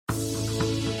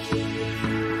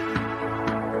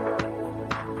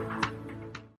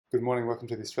Good morning, welcome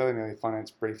to the Australian Early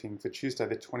Finance Briefing for Tuesday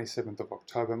the 27th of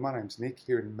October. My name's Nick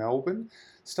here in Melbourne,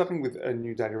 starting with a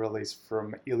new data release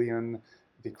from Illion,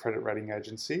 the credit rating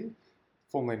agency,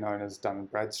 formerly known as Dun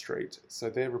 & Bradstreet. So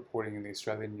they're reporting in the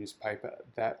Australian newspaper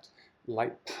that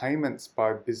late payments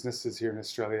by businesses here in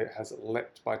Australia has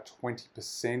leapt by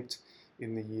 20%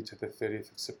 in the year to the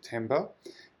 30th of September,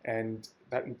 and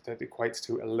that equates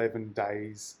to 11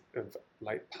 days of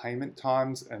late payment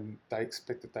times, and they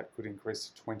expect that could increase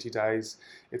to 20 days.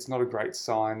 It's not a great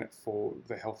sign for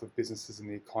the health of businesses in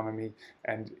the economy,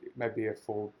 and it may be a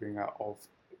forebringer of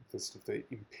the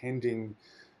impending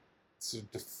sort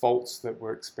of defaults that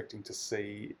we're expecting to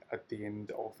see at the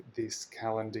end of this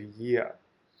calendar year.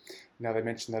 Now, they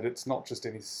mentioned that it's not just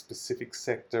any specific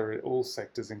sector, all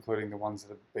sectors, including the ones that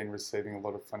have been receiving a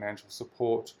lot of financial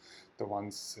support, the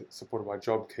ones supported by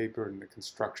JobKeeper in the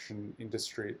construction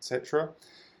industry, etc.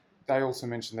 They also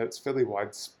mentioned that it's fairly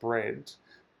widespread,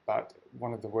 but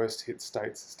one of the worst hit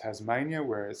states is Tasmania,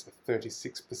 where it's a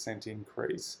 36%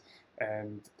 increase.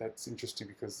 And that's interesting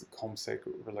because the CommSec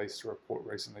released a report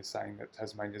recently saying that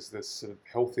Tasmania is the sort of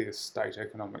healthiest state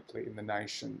economically in the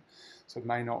nation. So it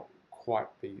may not quite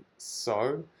be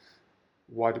so.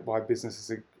 Why businesses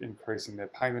are increasing their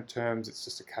payment terms? It's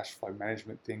just a cash flow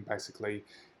management thing. Basically,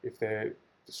 if they're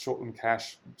short on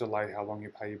cash, delay how long you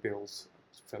pay your bills.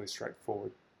 It's fairly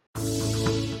straightforward.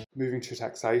 Moving to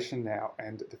taxation now,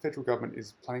 and the federal government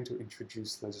is planning to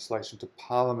introduce legislation to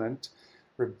Parliament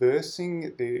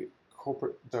reversing the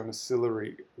corporate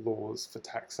domiciliary laws for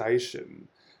taxation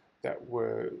that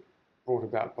were brought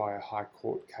about by a High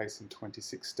Court case in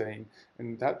 2016.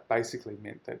 And that basically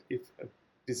meant that if a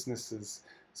business's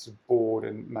sort of board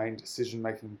and main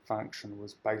decision-making function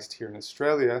was based here in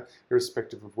Australia,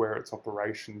 irrespective of where its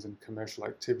operations and commercial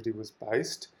activity was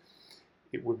based,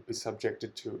 it would be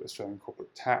subjected to Australian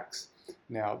corporate tax.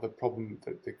 Now, the problem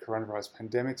that the coronavirus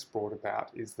pandemic's brought about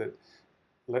is that,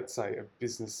 let's say a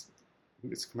business,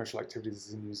 its commercial activities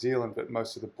is in New Zealand, but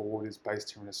most of the board is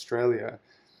based here in Australia.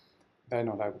 They're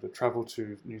not able to travel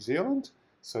to New Zealand,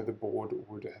 so the board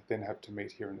would then have to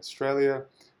meet here in Australia.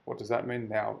 What does that mean?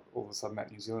 Now, all of a sudden,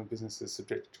 that New Zealand business is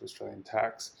subjected to Australian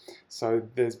tax. So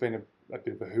there's been a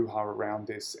bit of a hoo-ha around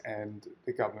this, and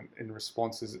the government, in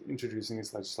response, is introducing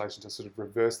this legislation to sort of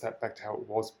reverse that back to how it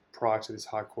was prior to this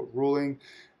High Court ruling.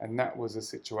 And that was a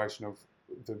situation of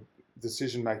the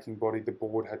decision-making body, the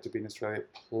board, had to be in Australia,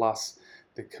 plus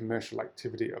the commercial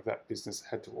activity of that business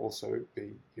had to also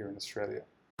be here in Australia.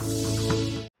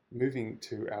 Moving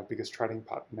to our biggest trading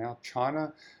partner now,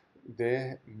 China.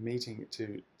 They're meeting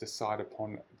to decide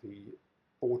upon the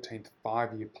 14th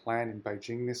five-year plan in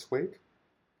Beijing this week.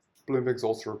 Bloomberg's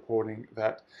also reporting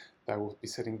that they will be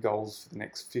setting goals for the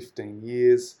next 15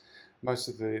 years. Most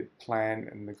of the plan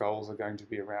and the goals are going to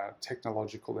be around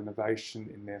technological innovation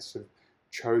in their sort of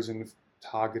chosen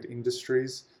target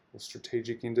industries or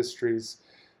strategic industries,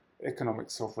 economic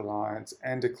self-reliance,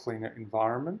 and a cleaner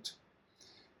environment.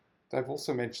 They've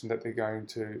also mentioned that they're going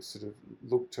to sort of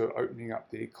look to opening up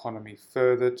the economy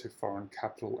further to foreign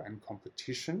capital and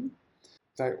competition.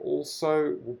 They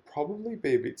also will probably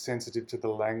be a bit sensitive to the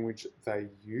language they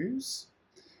use.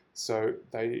 So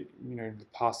they, in the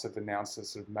past have announced a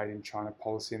sort of made in China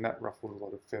policy, and that ruffled a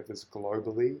lot of feathers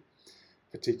globally,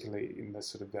 particularly in the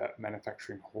sort of the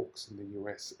manufacturing hawks in the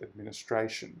US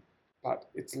administration. But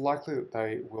it's likely that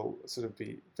they will sort of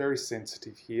be very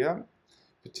sensitive here,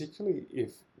 particularly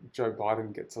if Joe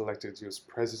Biden gets elected as US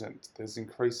president. There's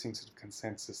increasing sort of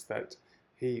consensus that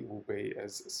he will be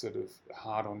as sort of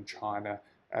hard on China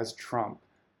as Trump,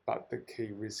 but the key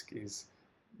risk is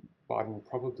Biden will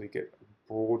probably get a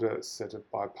broader set of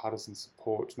bipartisan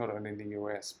support, not only in the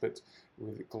US, but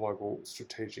with global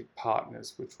strategic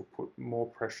partners, which will put more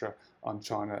pressure on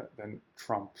China than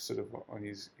Trump sort of in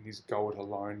his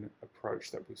go-it-alone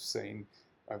approach that we've seen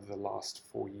over the last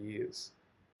 4 years.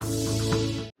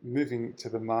 Moving to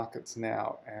the markets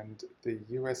now, and the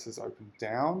US has opened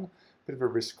down, a bit of a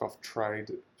risk-off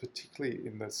trade, particularly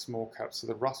in the small caps. So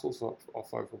the Russell's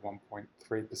off over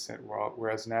 1.3%,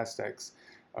 whereas Nasdaq's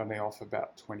only off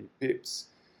about 20 bips.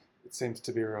 It seems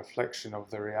to be a reflection of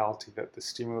the reality that the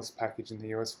stimulus package in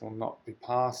the US will not be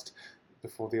passed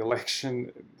before the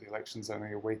election. The election's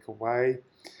only a week away.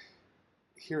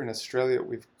 Here in Australia,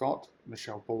 we've got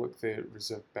Michelle Bullock, the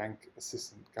Reserve Bank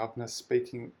Assistant Governor,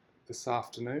 speaking this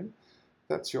afternoon.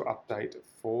 That's your update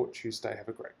for Tuesday. Have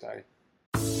a great day.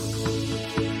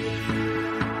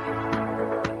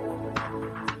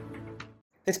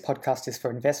 This podcast is for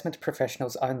investment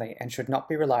professionals only and should not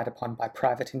be relied upon by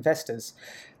private investors.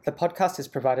 The podcast is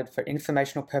provided for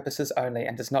informational purposes only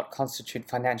and does not constitute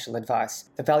financial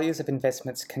advice. The values of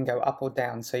investments can go up or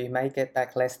down, so you may get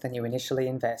back less than you initially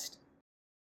invest.